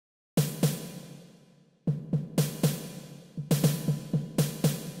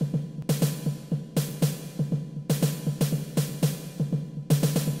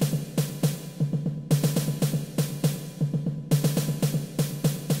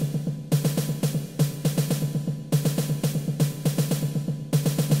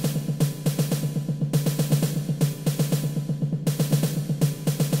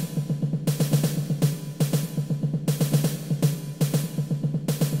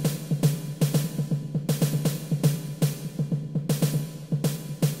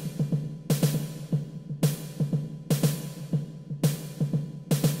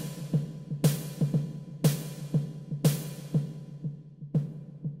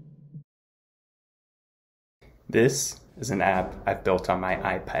This is an app I've built on my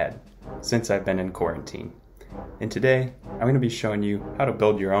iPad since I've been in quarantine. And today, I'm going to be showing you how to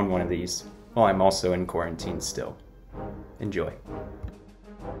build your own one of these while I'm also in quarantine still. Enjoy.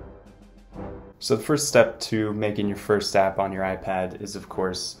 So the first step to making your first app on your iPad is, of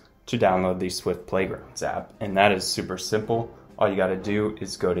course, to download the Swift Playgrounds app. And that is super simple. All you got to do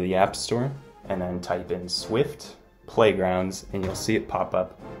is go to the App Store and then type in Swift Playgrounds and you'll see it pop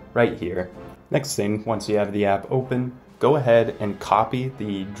up right here. Next thing, once you have the app open, go ahead and copy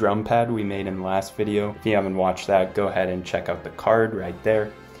the drum pad we made in the last video. If you haven't watched that, go ahead and check out the card right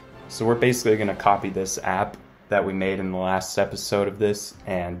there. So we're basically going to copy this app that we made in the last episode of this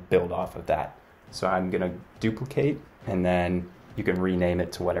and build off of that. So I'm going to duplicate and then you can rename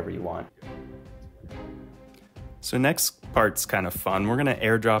it to whatever you want. So next part's kind of fun. We're gonna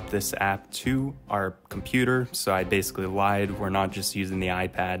airdrop this app to our computer. So I basically lied, we're not just using the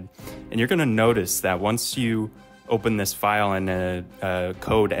iPad. And you're gonna notice that once you open this file in a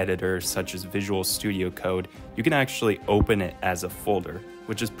code editor such as Visual Studio Code, you can actually open it as a folder,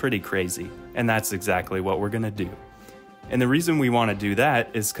 which is pretty crazy. And that's exactly what we're gonna do. And the reason we wanna do that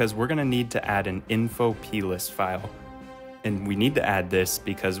is because we're gonna need to add an info plist file. And we need to add this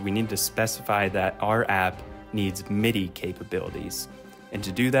because we need to specify that our app needs MIDI capabilities. And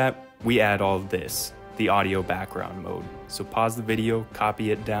to do that, we add all of this, the audio background mode. So pause the video,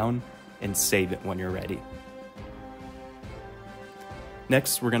 copy it down, and save it when you're ready.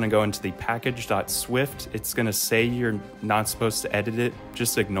 Next, we're gonna go into the package.swift. It's gonna say you're not supposed to edit it.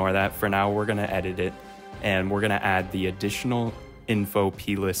 Just ignore that. For now, we're gonna edit it. And we're gonna add the additional info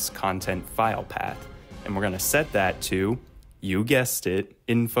plist content file path. And we're gonna set that to, you guessed it,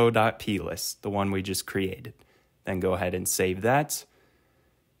 info.plist, the one we just created. Then go ahead and save that.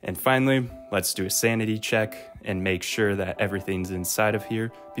 And finally, let's do a sanity check and make sure that everything's inside of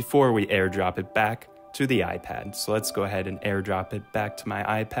here before we airdrop it back to the iPad. So let's go ahead and airdrop it back to my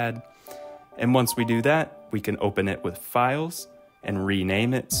iPad. And once we do that, we can open it with files and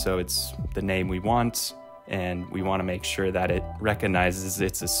rename it so it's the name we want. And we want to make sure that it recognizes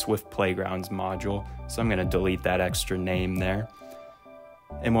it's a Swift Playgrounds module. So I'm going to delete that extra name there.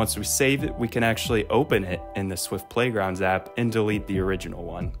 And once we save it, we can actually open it in the Swift Playgrounds app and delete the original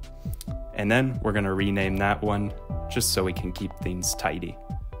one. And then we're going to rename that one just so we can keep things tidy.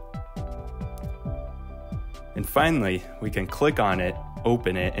 And finally, we can click on it,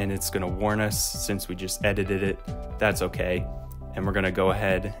 open it, and it's going to warn us since we just edited it. That's okay. And we're gonna go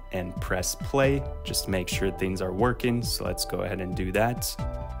ahead and press play just to make sure things are working. So let's go ahead and do that.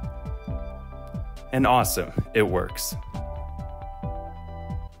 And awesome, it works.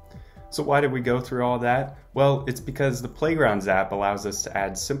 So why did we go through all that? Well, it's because the Playgrounds app allows us to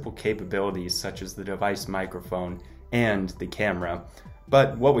add simple capabilities such as the device microphone and the camera.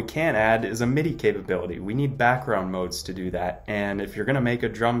 But what we can't add is a MIDI capability. We need background modes to do that. And if you're gonna make a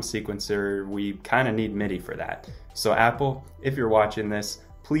drum sequencer, we kinda need MIDI for that. So Apple, if you're watching this,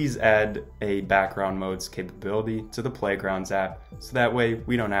 please add a background modes capability to the Playgrounds app so that way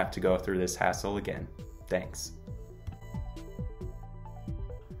we don't have to go through this hassle again. Thanks.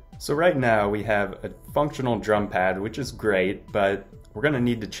 So right now we have a functional drum pad, which is great, but we're gonna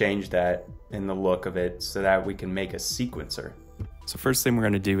need to change that in the look of it so that we can make a sequencer. So first thing we're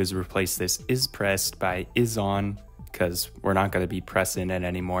going to do is replace this is pressed by is on, because we're not going to be pressing it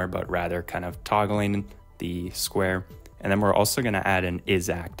anymore, but rather kind of toggling the square. And then we're also going to add an is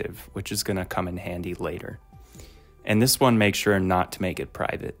active, which is going to come in handy later. And this one, make sure not to make it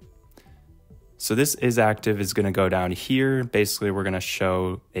private. So this is active is going to go down here. Basically, we're going to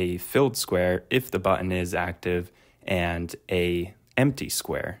show a filled square if the button is active and a empty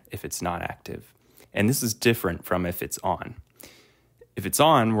square if it's not active. And this is different from if it's on. If it's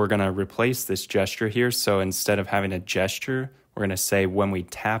on, we're going to replace this gesture here. So instead of having a gesture, we're going to say when we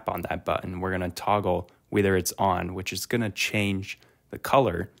tap on that button, we're going to toggle whether it's on, which is going to change the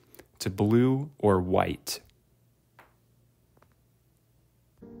color to blue or white.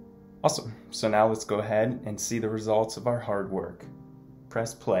 Awesome. So now let's go ahead and see the results of our hard work.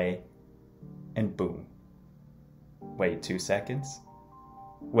 Press play and boom. Wait 2 seconds.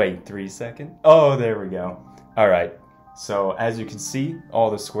 Wait 3 seconds. Oh, there we go. All right. So as you can see,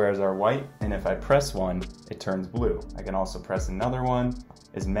 all the squares are white, and if I press one, it turns blue. I can also press another one,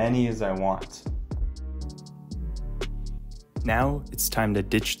 as many as I want. Now it's time to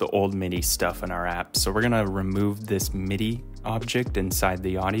ditch the old MIDI stuff in our app. So we're gonna remove this MIDI object inside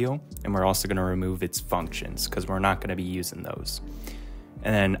the audio, and we're also gonna remove its functions because we're not gonna be using those.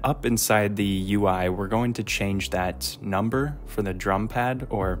 And then up inside the UI, we're going to change that number for the drum pad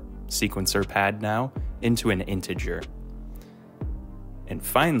or sequencer pad now into an integer. And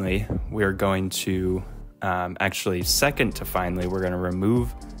finally, we're going to Actually, second to finally, we're going to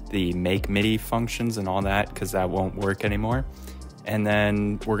remove the make MIDI functions and all that because that won't work anymore. And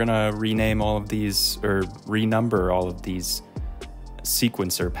then we're going to rename all of these, or renumber all of these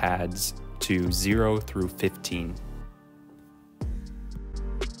sequencer pads to 0 through 15.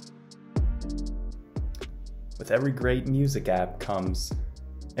 With every great music app comes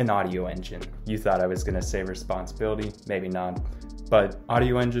an audio engine. You thought I was going to say responsibility, maybe not. But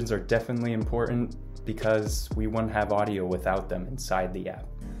audio engines are definitely important because we wouldn't have audio without them inside the app.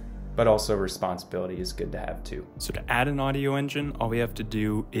 But also responsibility is good to have too. So to add an audio engine, all we have to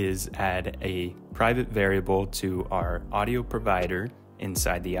do is add a private variable to our audio provider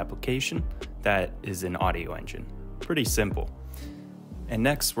inside the application that is an audio engine. Pretty simple. And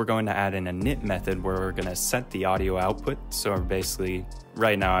next, we're going to add an init method where we're going to set the audio output. So basically,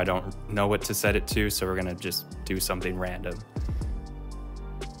 right now I don't know what to set it to, so we're going to just do something random.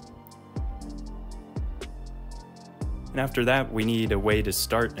 And after that, we need a way to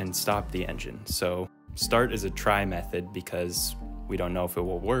start and stop the engine. So start is a try method because we don't know if it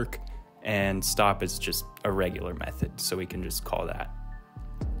will work, and stop is just a regular method, so we can just call that.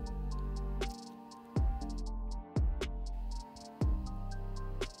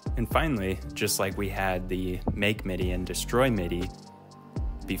 And finally, just like we had the make MIDI and destroy MIDI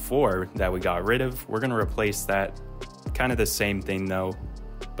before that we got rid of, we're going to replace that. Kind of the same thing though,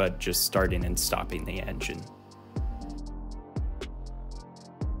 but just starting and stopping the engine.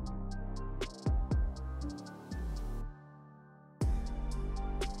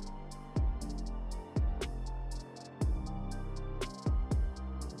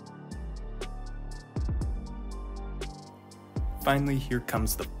 Finally, here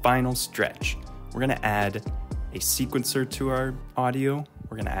comes the final stretch. We're going to add a sequencer to our audio.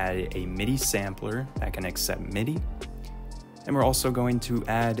 We're going to add a MIDI sampler that can accept MIDI. And we're also going to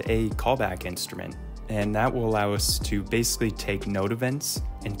add a callback instrument. And that will allow us to basically take note events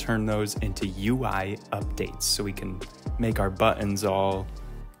and turn those into UI updates so we can make our buttons all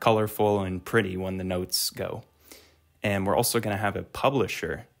colorful and pretty when the notes go. And we're also going to have a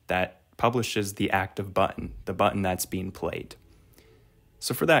publisher that publishes the active button, the button that's being played.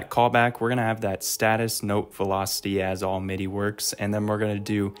 So for that callback, we're going to have that status note velocity as all MIDI works, and then we're going to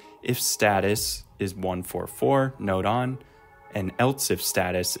do if status is 144, note on, and else if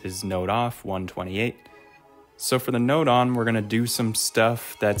status is note off, 128. So for the note on, we're going to do some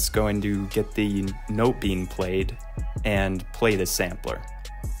stuff that's going to get the note being played and play the sampler.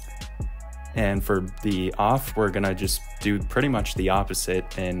 And for the off, we're going to just do pretty much the opposite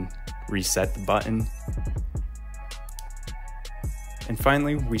and reset the button. And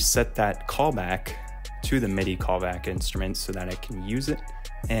finally, we set that callback to the MIDI callback instrument so that I can use it.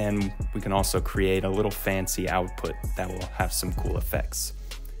 And we can also create a little fancy output that will have some cool effects.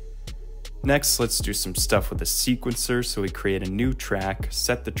 Next, let's do some stuff with the sequencer. So we create a new track,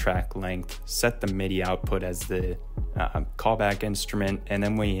 set the track length, set the MIDI output as the callback instrument, and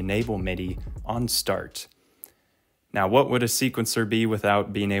then we enable MIDI on start. Now, what would a sequencer be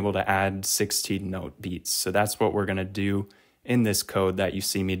without being able to add 16 note beats? So that's what we're going to do in this code that you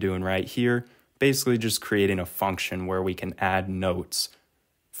see me doing right here, basically just creating a function where we can add notes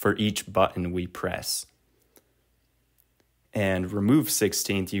for each button we press. And remove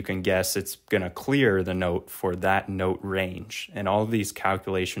 16th, you can guess it's going to clear the note for that note range. And all of these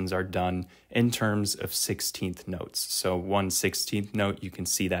calculations are done in terms of 16th notes. So 1/16th note, you can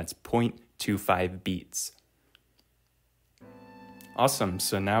see that's 0.25 beats. Awesome,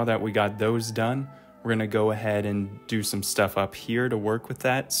 so now that we got those done, we're going to go ahead and do some stuff up here to work with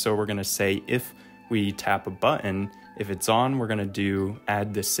that. So we're going to say if we tap a button, if it's on, we're going to do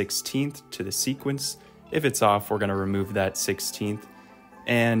add the 16th to the sequence. If it's off, we're going to remove that 16th.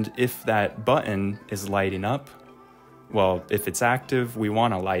 And if that button is lighting up, well, if it's active, we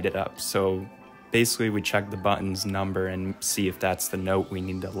want to light it up. So basically we check the button's number and see if that's the note we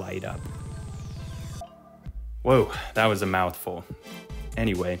need to light up. Whoa, that was a mouthful.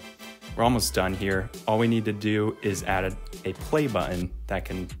 Anyway, we're almost done here. All we need to do is add a play button that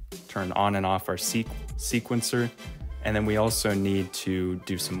can turn on and off our sequencer. And then we also need to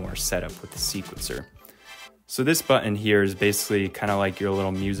do some more setup with the sequencer. So this button here is basically kind of like your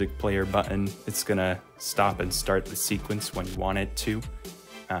little music player button. It's gonna stop and start the sequence when you want it to.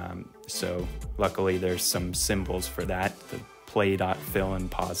 So luckily there's some symbols for that, the play.fill and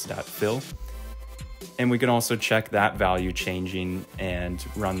pause.fill. And we can also check that value changing and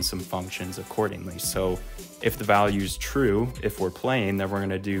run some functions accordingly. So if the value is true, if we're playing, then we're going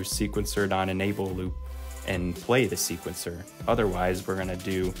to do sequencer.enable loop and play the sequencer. Otherwise, we're going to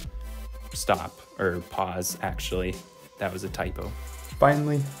do stop or pause. Actually, that was a typo.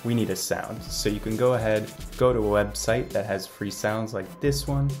 Finally, we need a sound. So you can go ahead, go to a website that has free sounds like this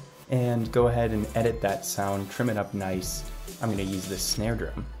one, and go ahead and edit that sound, trim it up nice. I'm gonna use this snare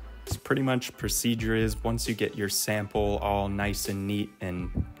drum. So pretty much procedure is once you get your sample all nice and neat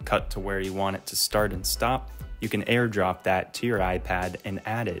and cut to where you want it to start and stop, you can airdrop that to your iPad and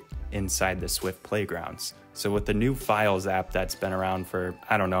add it inside the Swift Playgrounds. So with the new Files app that's been around for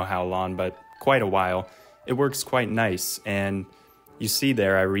I don't know how long, but quite a while, it works quite nice. And you see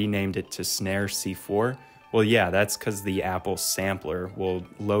there I renamed it to Snare C4. Well, yeah, that's because the Apple sampler will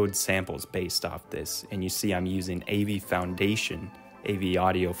load samples based off this. And you see I'm using AV Foundation, AV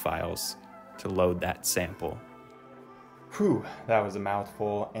audio files to load that sample. Whew, that was a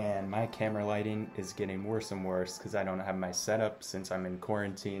mouthful, and my camera lighting is getting worse and worse because I don't have my setup since I'm in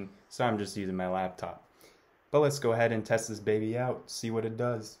quarantine, so I'm just using my laptop. But let's go ahead and test this baby out, see what it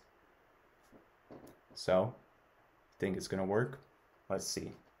does. So, think it's gonna work? Let's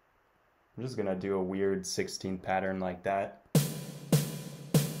see. I'm just gonna do a weird 16 pattern like that.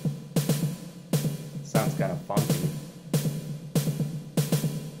 Sounds kind of funky.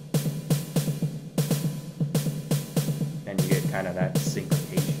 And you get kind of that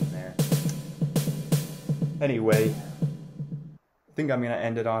syncopation there. Anyway, I think I'm gonna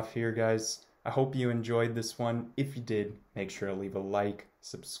end it off here, guys. I hope you enjoyed this one. If you did, make sure to leave a like,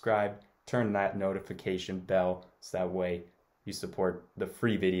 subscribe, turn that notification bell so that way you support the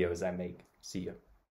free videos I make. See ya.